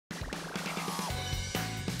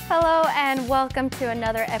Hello and welcome to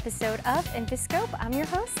another episode of InfoScope. I'm your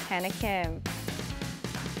host, Hannah Kim.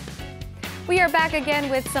 We are back again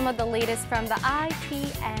with some of the latest from the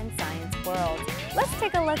IT and science world. Let's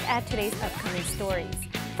take a look at today's upcoming stories.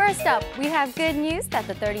 First up, we have good news that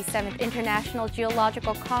the 37th International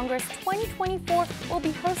Geological Congress 2024 will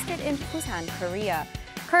be hosted in Busan, Korea.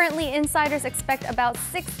 Currently, insiders expect about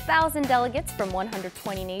 6,000 delegates from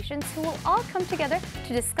 120 nations who will all come together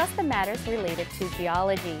to discuss the matters related to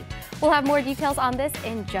geology. We'll have more details on this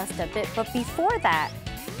in just a bit, but before that,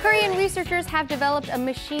 Korean researchers have developed a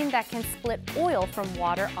machine that can split oil from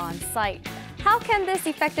water on site. How can this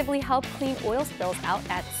effectively help clean oil spills out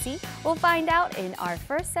at sea? We'll find out in our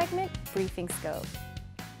first segment, Briefing Scope.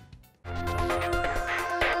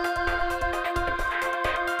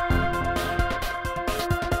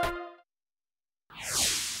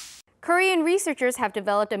 Korean researchers have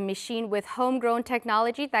developed a machine with homegrown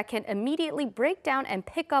technology that can immediately break down and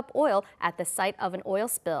pick up oil at the site of an oil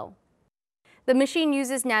spill. The machine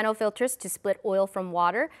uses nanofilters to split oil from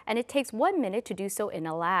water, and it takes 1 minute to do so in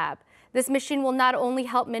a lab. This machine will not only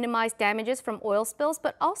help minimize damages from oil spills,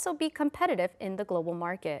 but also be competitive in the global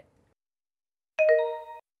market.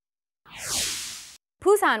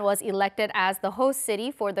 Busan was elected as the host city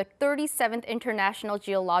for the 37th International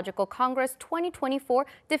Geological Congress 2024,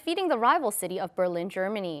 defeating the rival city of Berlin,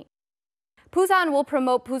 Germany. Busan will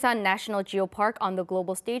promote Busan National Geopark on the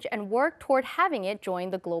global stage and work toward having it join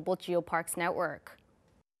the global geoparks network.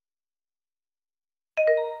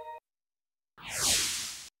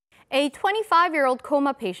 A 25-year-old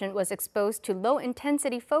coma patient was exposed to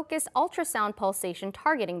low-intensity focused ultrasound pulsation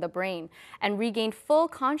targeting the brain and regained full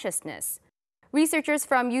consciousness. Researchers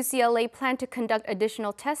from UCLA plan to conduct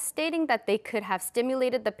additional tests stating that they could have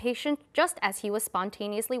stimulated the patient just as he was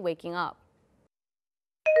spontaneously waking up.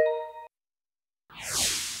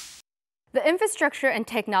 The infrastructure and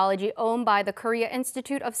technology owned by the Korea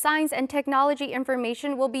Institute of Science and Technology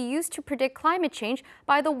Information will be used to predict climate change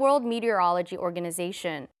by the World Meteorology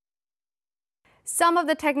Organization. Some of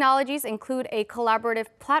the technologies include a collaborative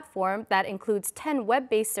platform that includes 10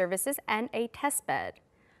 web-based services and a testbed.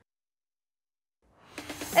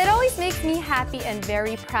 It always makes me happy and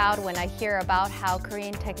very proud when I hear about how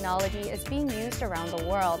Korean technology is being used around the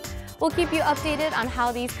world. We'll keep you updated on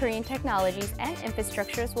how these Korean technologies and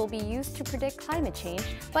infrastructures will be used to predict climate change.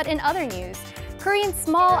 But in other news, Korean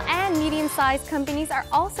small and medium-sized companies are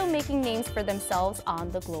also making names for themselves on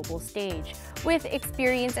the global stage. With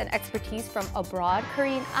experience and expertise from abroad,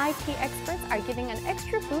 Korean IT experts are giving an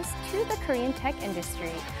extra boost to the Korean tech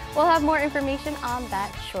industry. We'll have more information on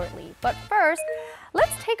that shortly. But first,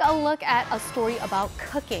 let's take a look at a story about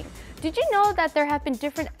cooking. Did you know that there have been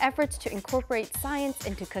different efforts to incorporate science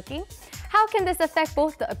into cooking? How can this affect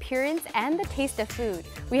both the appearance and the taste of food?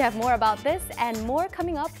 We have more about this and more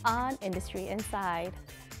coming up on Industry Inside.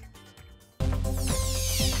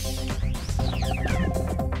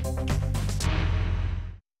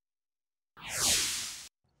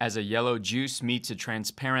 As a yellow juice meets a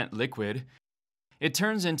transparent liquid, it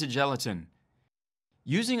turns into gelatin.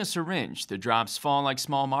 Using a syringe, the drops fall like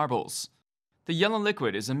small marbles. The yellow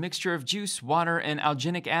liquid is a mixture of juice, water, and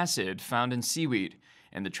alginic acid found in seaweed,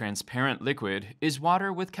 and the transparent liquid is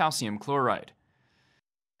water with calcium chloride.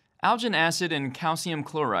 Algin acid and calcium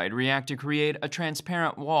chloride react to create a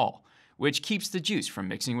transparent wall, which keeps the juice from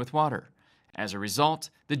mixing with water. As a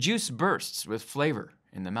result, the juice bursts with flavor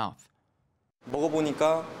in the mouth.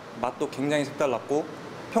 먹어보니까 맛도 굉장히 색달랐고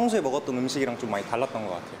평소에 먹었던 음식이랑 좀 많이 달랐던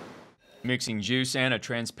것 같아요. Mixing juice and a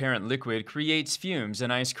transparent liquid creates fumes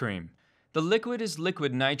in ice cream. The liquid is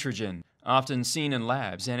liquid nitrogen, often seen in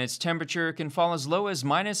labs, and its temperature can fall as low as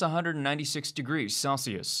minus 196 degrees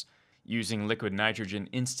Celsius. Using liquid nitrogen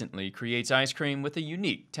instantly creates ice cream with a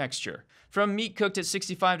unique texture. From meat cooked at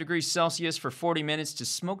 65 degrees Celsius for 40 minutes to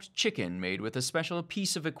smoked chicken made with a special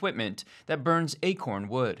piece of equipment that burns acorn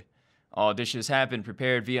wood. All dishes have been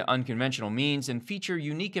prepared via unconventional means and feature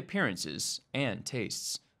unique appearances and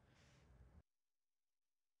tastes.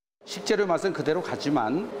 식재료 맛은 그대로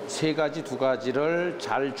가지만 두 가지를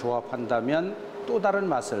잘 조합한다면 또 다른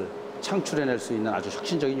맛을 창출해낼 수 있는 아주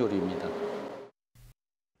혁신적인 요리입니다.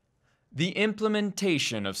 The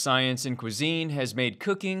implementation of science in cuisine has made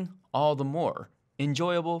cooking all the more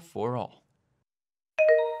enjoyable for all.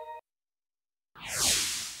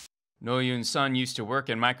 No Yoon-sun used to work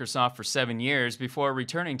at Microsoft for 7 years before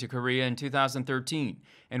returning to Korea in 2013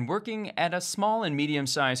 and working at a small and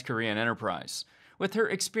medium-sized Korean enterprise. With her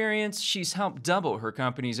experience, she's helped double her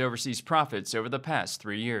company's overseas profits over the past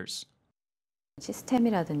 3 years.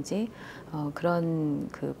 시스템이라든지 그런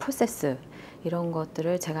프로세스 이런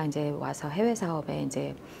것들을 제가 이제 와서 해외 사업에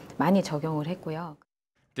이제 많이 적용을 했고요.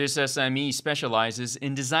 This SME specializes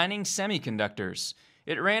in designing semiconductors.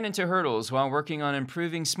 It ran into hurdles while working on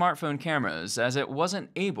improving smartphone cameras as it wasn't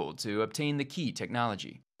able to obtain the key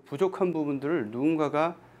technology. 부족한 부분들을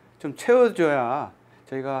누군가가 좀 채워줘야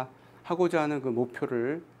저희가 하고자 하는 그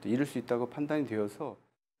목표를 이룰 수 있다고 판단이 되어서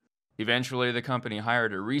Eventually, the company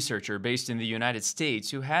hired a researcher based in the United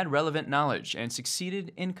States who had relevant knowledge and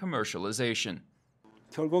succeeded in commercialization.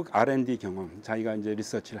 결국 R&D 경험, 자기가 이제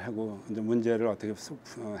리서치를 하고 이제 문제를 어떻게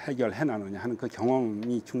해결해 나누냐 하는 그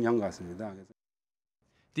경험이 중요한 것 같습니다.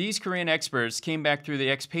 These Korean experts came back through the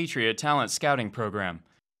expatriate talent scouting program.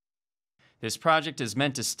 This project is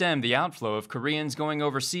meant to stem the outflow of Koreans going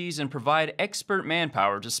overseas and provide expert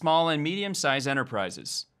manpower to small and medium-sized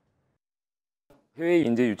enterprises. 해외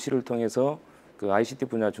인재 유치를 통해서 그 ICT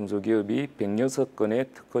분야 중소기업이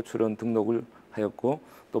 106건의 특허 출원 등록을 하였고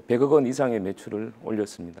또 100억 원 이상의 매출을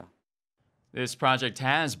올렸습니다. This project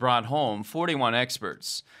has brought home 41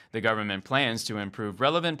 experts. The government plans to improve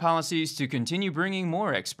relevant policies to continue bringing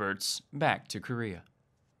more experts back to Korea.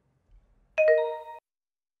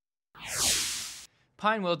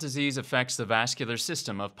 Pine wilt disease affects the vascular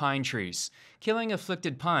system of pine trees, killing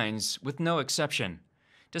afflicted pines with no exception.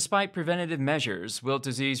 Despite preventative measures, wilt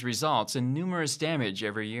disease results in numerous damage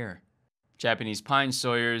every year. Japanese pine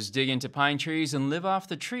sawyers dig into pine trees and live off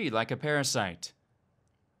the tree like a parasite.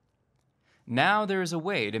 Now there is a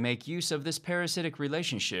way to make use of this parasitic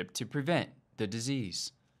relationship to prevent the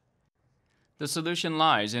disease. The solution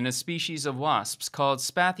lies in a species of wasps called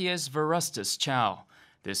Spathias verustus chow.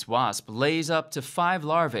 This wasp lays up to 5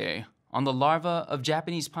 larvae on the larva of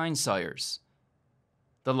Japanese pine sawyers.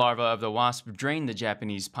 The larva of the wasp drain the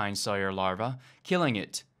Japanese pine sawyer larva, killing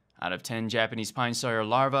it. Out of 10 Japanese pine sawyer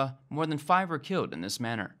larvae, more than 5 were killed in this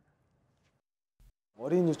manner.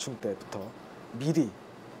 어린 유충 때부터 미리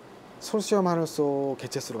솔시엄 하늘소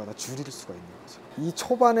개체수를 갖다 줄일 수가 있는 거죠. 이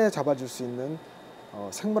초반에 잡아줄 수 있는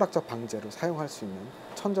생물학적 방제로 사용할 수 있는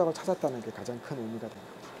천적을 찾았다는 게 가장 큰 의미가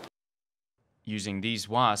됩니다. Using these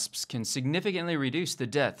wasps can significantly reduce the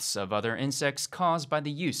deaths of other insects caused by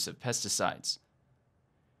the use of pesticides.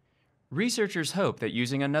 Researchers hope that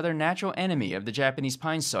using another natural enemy of the Japanese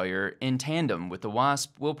pine sawyer in tandem with the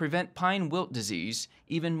wasp will prevent pine wilt disease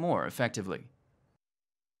even more effectively.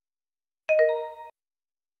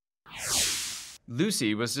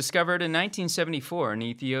 Lucy was discovered in 1974 in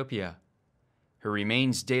Ethiopia. Her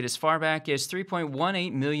remains date as far back as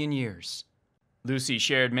 3.18 million years. Lucy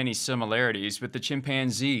shared many similarities with the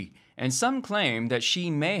chimpanzee, and some claim that she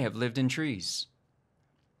may have lived in trees.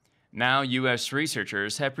 Now, U.S.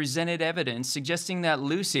 researchers have presented evidence suggesting that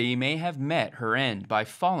Lucy may have met her end by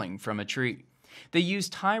falling from a tree. They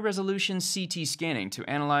used high-resolution CT scanning to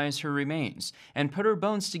analyze her remains and put her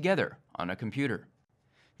bones together on a computer.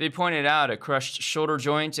 They pointed out a crushed shoulder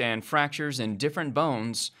joint and fractures in different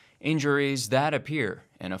bones, injuries that appear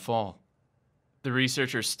in a fall. The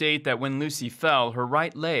researchers state that when Lucy fell, her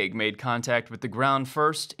right leg made contact with the ground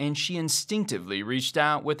first, and she instinctively reached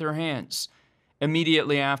out with her hands.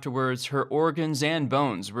 Immediately afterwards, her organs and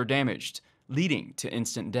bones were damaged, leading to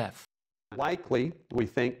instant death. Likely, we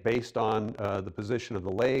think, based on the position of the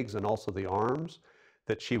legs and also the arms,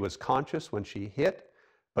 that she was conscious when she hit,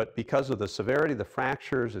 but because of the severity of the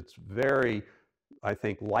fractures, it's very, I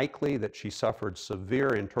think, likely that she suffered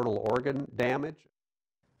severe internal organ damage.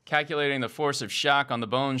 Calculating the force of shock on the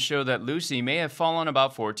bones show that Lucy may have fallen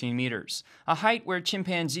about 14 meters, a height where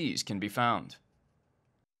chimpanzees can be found.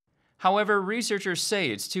 However, researchers say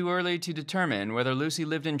it's too early to determine whether Lucy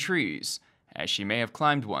lived in trees, as she may have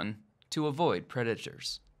climbed one to avoid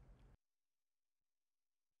predators.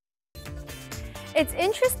 It's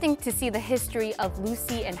interesting to see the history of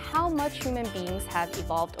Lucy and how much human beings have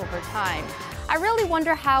evolved over time. I really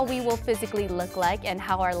wonder how we will physically look like and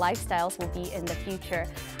how our lifestyles will be in the future.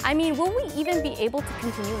 I mean, will we even be able to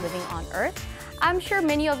continue living on Earth? I'm sure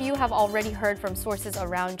many of you have already heard from sources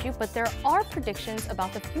around you, but there are predictions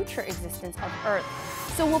about the future existence of Earth.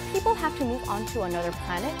 So will people have to move on to another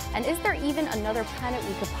planet? And is there even another planet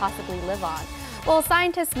we could possibly live on? Well,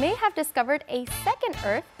 scientists may have discovered a second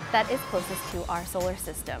Earth that is closest to our solar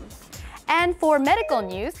system. And for medical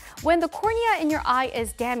news, when the cornea in your eye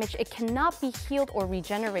is damaged, it cannot be healed or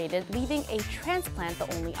regenerated, leaving a transplant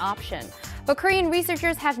the only option. But Korean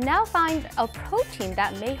researchers have now found a protein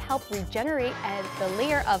that may help regenerate the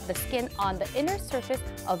layer of the skin on the inner surface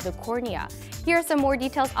of the cornea. Here are some more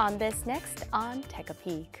details on this next on Take a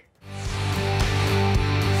Peek.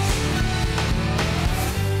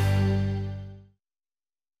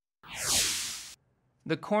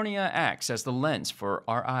 The cornea acts as the lens for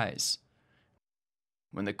our eyes.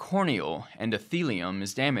 When the corneal endothelium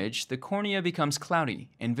is damaged, the cornea becomes cloudy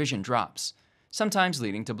and vision drops. sometimes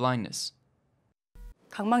leading to blindness.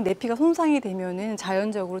 각막 내피가 손상이 되면은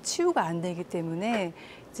자연적으로 치유가 안 되기 때문에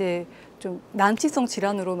이제 좀 난치성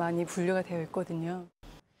질환으로 많이 분류가 되어 있거든요.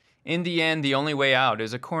 In the end, the only way out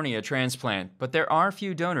is a cornea transplant, but there are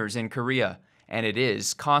few donors in Korea, and it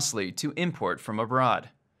is costly to import from abroad.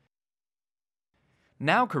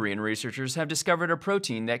 Now Korean researchers have discovered a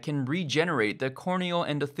protein that can regenerate the corneal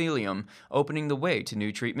endothelium, opening the way to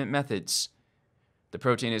new treatment methods. The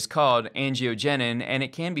protein is called angiogenin, and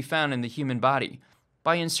it can be found in the human body.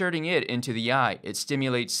 By inserting it into the eye, it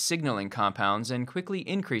stimulates signaling compounds and quickly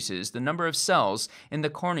increases the number of cells in the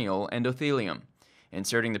corneal endothelium.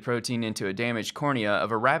 Inserting the protein into a damaged cornea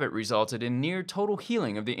of a rabbit resulted in near total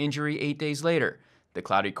healing of the injury 8 days later. The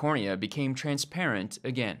cloudy cornea became transparent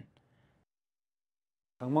again.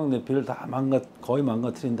 각막 내피를 다 거의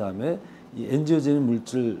망가뜨린 다음에 이 엔지오제닌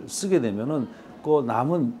물질을 쓰게 되면은 그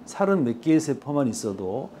남은 살은 몇 개의 세포만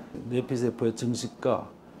있어도 내피 세포의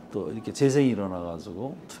증식과 또 이렇게 재생이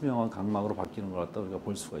일어나가지고 투명한 각막으로 바뀌는 걸 갖다 우리가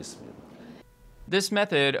볼 수가 있습니다. This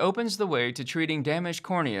method opens the way to treating damaged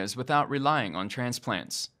corneas without relying on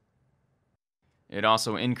transplants. It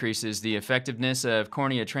also increases the effectiveness of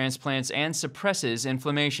cornea transplants and suppresses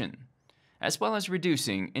inflammation, as well as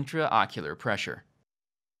reducing intraocular pressure.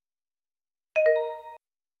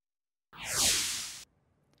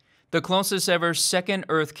 The closest ever second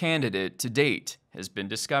Earth candidate to date has been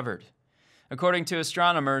discovered. According to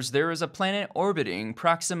astronomers, there is a planet orbiting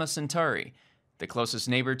Proxima Centauri, the closest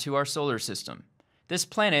neighbor to our solar system. This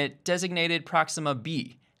planet, designated Proxima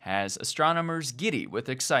b, has astronomers giddy with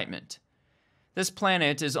excitement. This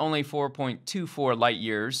planet is only 4.24 light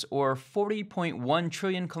years, or 40.1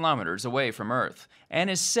 trillion kilometers away from Earth, and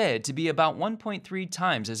is said to be about 1.3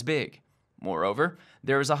 times as big. Moreover,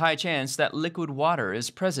 there is a high chance that liquid water is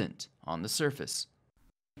present on the surface.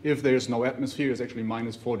 If there is no atmosphere, it's actually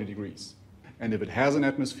minus 40 degrees. And if it has an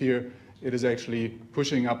atmosphere, it is actually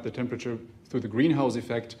pushing up the temperature through the greenhouse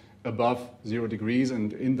effect above 0 degrees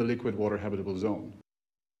and in the liquid water habitable zone.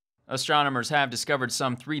 Astronomers have discovered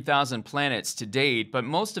some 3,000 planets to date, but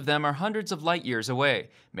most of them are hundreds of light years away,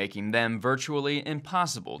 making them virtually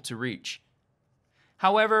impossible to reach.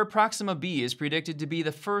 However, Proxima b is predicted to be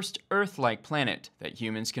the first Earth-like planet that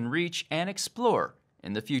humans can reach and explore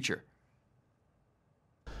in the future.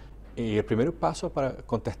 Y el primer paso para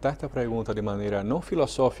contestar esta pregunta de manera no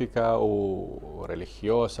filosófica o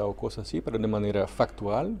religiosa o cosas así, pero de manera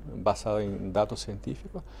factual, basada en datos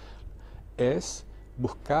científicos, es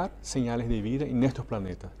buscar señales de vida en estos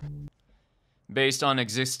planetas. Based on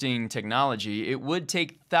existing technology, it would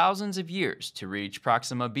take thousands of years to reach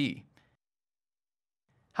Proxima b.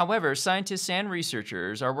 However, scientists and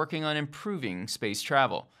researchers are working on improving space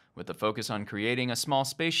travel, with a focus on creating a small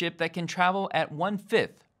spaceship that can travel at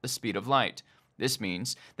 1/5 the speed of light. This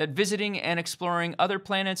means that visiting and exploring other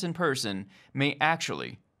planets in person may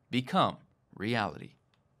actually become reality.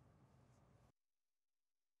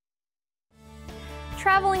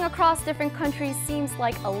 Traveling across different countries seems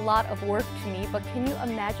like a lot of work to me, but can you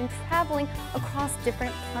imagine traveling across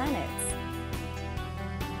different planets?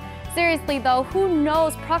 Seriously though, who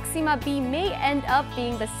knows, Proxima b may end up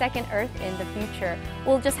being the second Earth in the future.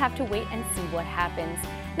 We'll just have to wait and see what happens.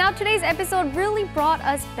 Now, today's episode really brought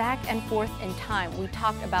us back and forth in time. We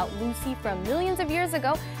talked about Lucy from millions of years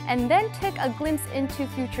ago and then took a glimpse into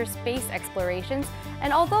future space explorations.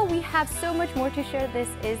 And although we have so much more to share, this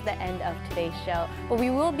is the end of today's show. But we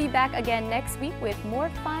will be back again next week with more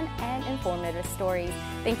fun and informative stories.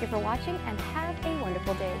 Thank you for watching and have a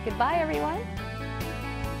wonderful day. Goodbye, everyone.